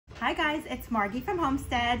Hi guys, it's Margie from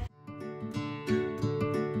Homestead.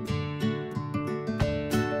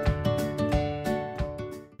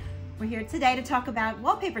 We're here today to talk about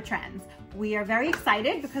wallpaper trends. We are very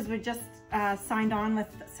excited because we're just signed on with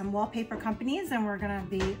some wallpaper companies, and we're going to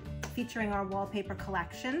be featuring our wallpaper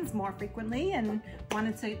collections more frequently and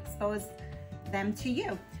wanted to expose them to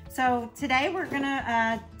you. So today we're going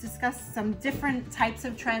to discuss some different types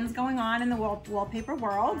of trends going on in the wallpaper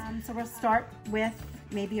world. So we'll start with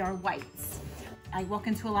maybe our whites. I walk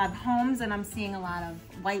into a lot of homes and I'm seeing a lot of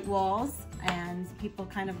white walls, and people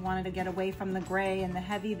kind of wanted to get away from the gray and the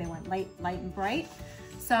heavy. They went light and bright.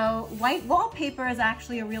 So white wallpaper is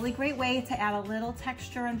actually a really great way to add a little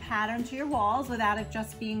texture and pattern to your walls without it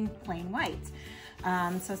just being plain white.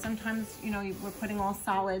 So sometimes, you know, we're putting all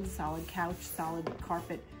solid couch, solid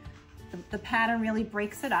carpet. The pattern really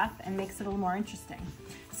breaks it up and makes it a little more interesting.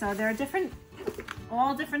 So there are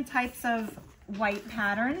all different types of white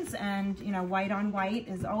patterns, and you know, white on white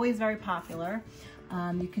is always very popular.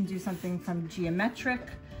 You can do something from geometric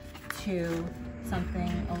to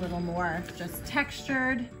something a little more just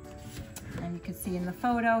textured, and you can see in the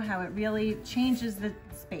photo how it really changes the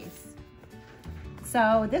space.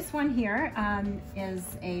 So this one here is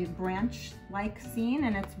a branch-like scene,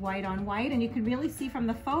 and it's white on white, and you can really see from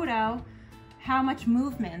the photo how much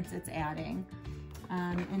movement it's adding.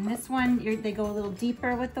 In this one, they go a little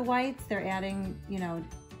deeper with the whites. They're adding, you know,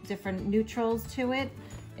 different neutrals to it.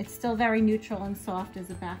 It's still very neutral and soft as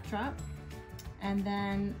a backdrop. And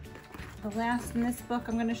then the last in this book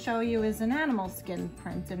I'm going to show you is an animal skin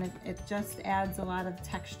print, and it just adds a lot of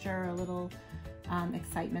texture, a little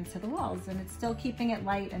excitement to the walls, and it's still keeping it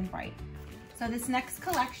light and bright. So this next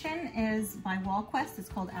collection is by Wallquest. It's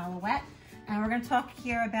called Alouette, and we're going to talk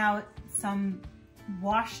here about some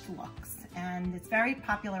washed looks. And it's very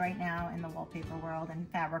popular right now in the wallpaper world and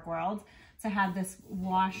fabric world to have this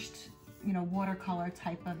washed, you know, watercolor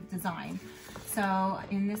type of design. So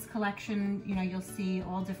in this collection, you know, you'll see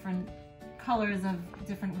all different colors of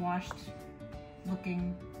different washed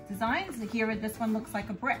looking designs. Here, this one looks like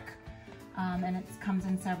a brick, and it comes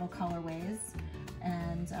in several colorways.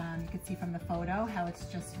 And you can see from the photo how it's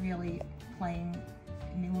just really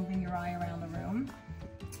moving your eye around the room.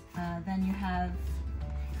 Then you have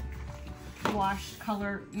washed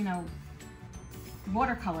color, you know,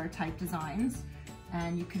 watercolor type designs,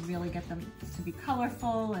 and you can really get them to be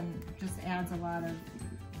colorful, and just adds a lot of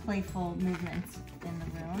playful movement in the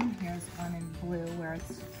room. Here's one in blue where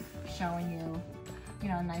it's showing you, you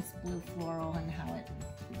know, a nice blue floral and how it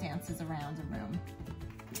dances around a room.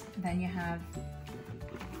 Then you have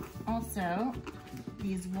also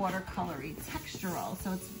these watercolory textural,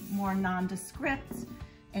 so it's more nondescript.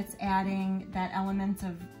 It's adding that element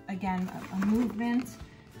of, again, a movement.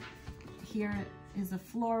 Here is a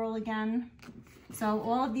floral again. So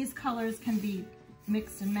all of these colors can be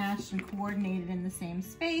mixed and matched and coordinated in the same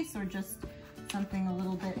space, or just something a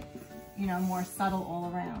little bit, you know, more subtle all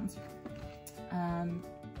around.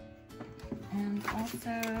 And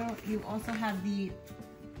also, you also have the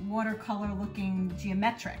watercolor looking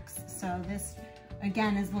geometrics. So this,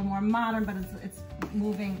 again, is a little more modern, but it's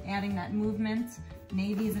moving, adding that movement.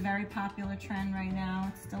 Navy is a very popular trend right now.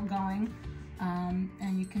 It's still going.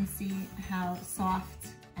 And you can see how soft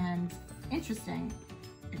and interesting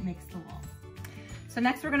it makes the wall. So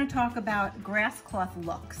next we're going to talk about grasscloth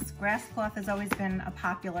looks. Grasscloth has always been a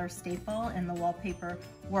popular staple in the wallpaper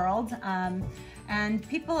world. And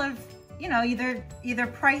people have, you know, either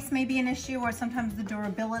price may be an issue, or sometimes the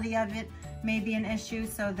durability of it may be an issue.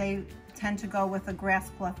 So they tend to go with a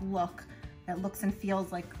grasscloth look that looks and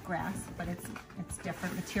feels like grass, but it's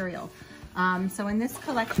different material. So in this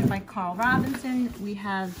collection by Carl Robinson, we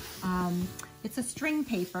have, it's a string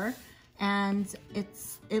paper, and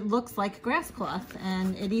it looks like grasscloth,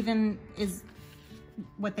 and it even is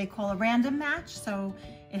what they call a random match. So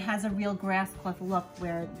it has a real grasscloth look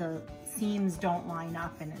where the seams don't line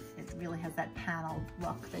up, and it really has that paneled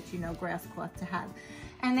look that you know grasscloth to have.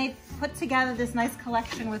 And they put together this nice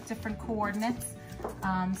collection with different coordinates,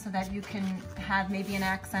 so that you can have maybe an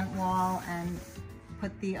accent wall and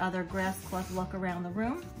put the other grasscloth look around the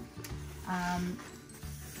room.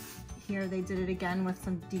 Here they did it again with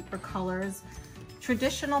some deeper colors.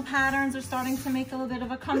 Traditional patterns are starting to make a little bit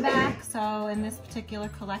of a comeback. So in this particular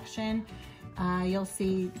collection, you'll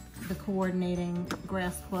see the coordinating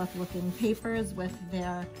grasscloth looking papers with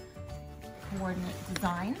their coordinate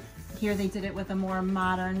design. Here they did it with a more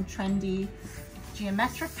modern, trendy,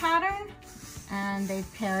 geometric pattern, and they've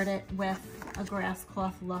paired it with a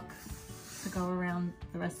grasscloth look to go around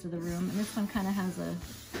the rest of the room. And this one kind of has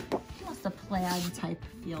almost a plaid type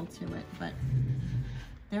feel to it, but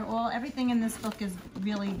everything in this book is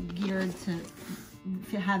really geared to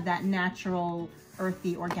have that natural,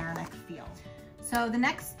 earthy, organic feel. So the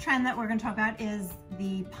next trend that we're going to talk about is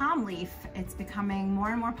the palm leaf. It's becoming more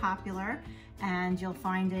and more popular, and you'll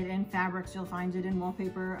find it in fabrics, you'll find it in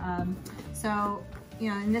wallpaper. So, you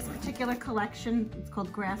know, in this particular collection, it's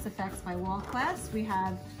called Grass Effects by Wallquest. We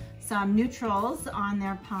have some neutrals on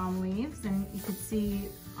their palm leaves, and you can see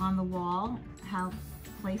on the wall how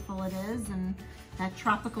playful it is, and that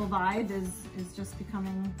tropical vibe is just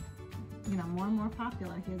becoming, you know, more and more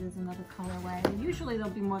popular. Here there's another colorway. Usually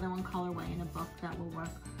there'll be more than one colorway in a book that will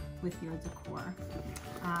work with your decor.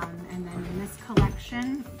 And then in this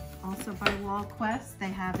collection, also by Wallquest, they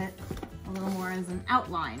have it a little more as an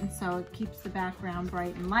outline. So it keeps the background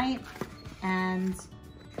bright and light, and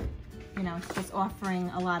you know, it's just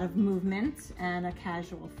offering a lot of movement and a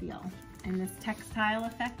casual feel. In this textile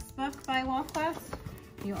effects book by Wallquest,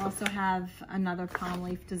 you also have another palm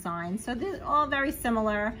leaf design. So they're all very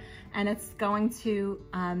similar, and it's going to,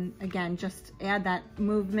 again, just add that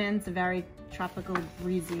movement, a very tropical,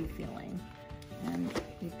 breezy feeling. And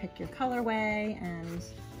you pick your colorway, and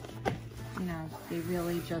you know, they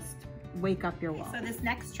really just wake up your wall. So this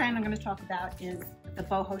next trend I'm going to talk about is the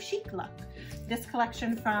boho chic look. This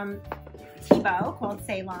collection from Tableaux called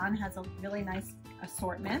Ceylon has a really nice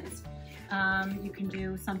assortment. You can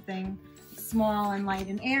do something small and light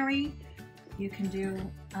and airy. You can do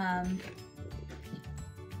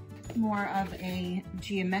more of a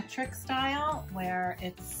geometric style where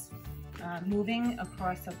it's moving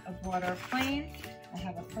across a broader plane. I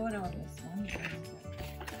have a photo of this one.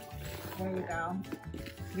 There you go.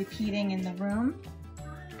 Repeating in the room.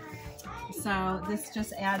 So this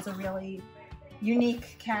just adds a really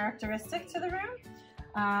unique characteristic to the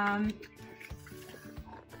room.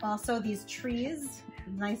 Also these trees,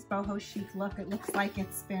 nice boho chic look. It looks like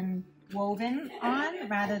it's been woven on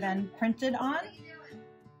rather than printed on.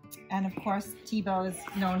 And of course, Tableaux is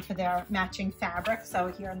known for their matching fabric. So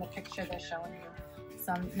here in the picture, they're showing you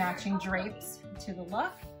some matching drapes to the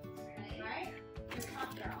look.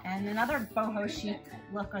 And another boho chic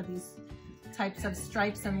look are these types of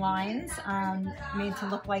stripes and lines made to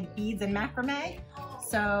look like beads and macrame.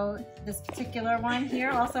 So this particular one here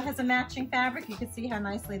also has a matching fabric. You can see how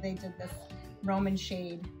nicely they did this Roman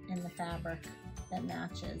shade in the fabric that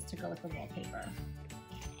matches to go with the wallpaper.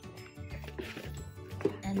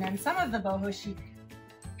 And then some of the boho chic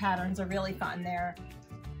patterns are really fun. They're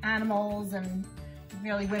animals and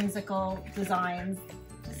really whimsical designs,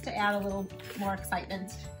 just to add a little more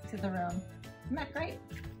excitement to the room. Isn't that great?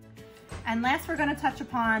 And last, we're going to touch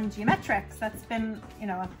upon geometrics. That's been, you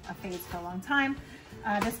know, a phase for a long time.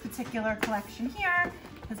 This particular collection here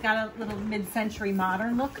has got a little mid-century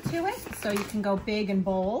modern look to it, so you can go big and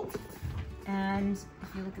bold. And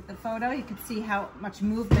if you look at the photo, you can see how much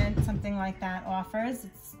movement something like that offers.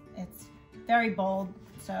 It's very bold,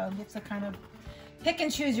 so you have to kind of pick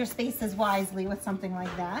and choose your spaces wisely with something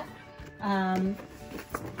like that.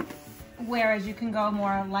 Whereas you can go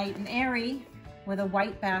more light and airy with a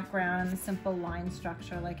white background and simple line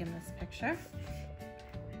structure like in this picture.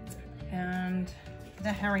 And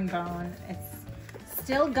the herringbone, it's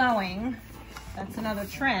still going. That's another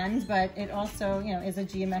trend, but it also, you know, is a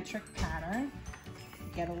geometric pattern. You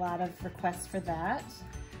get a lot of requests for that.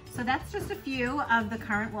 So that's just a few of the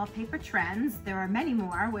current wallpaper trends. There are many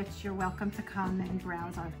more, which you're welcome to come and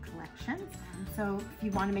browse our collections. So if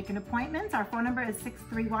you want to make an appointment, our phone number is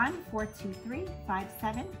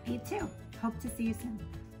 631-423-5782. Hope to see you soon.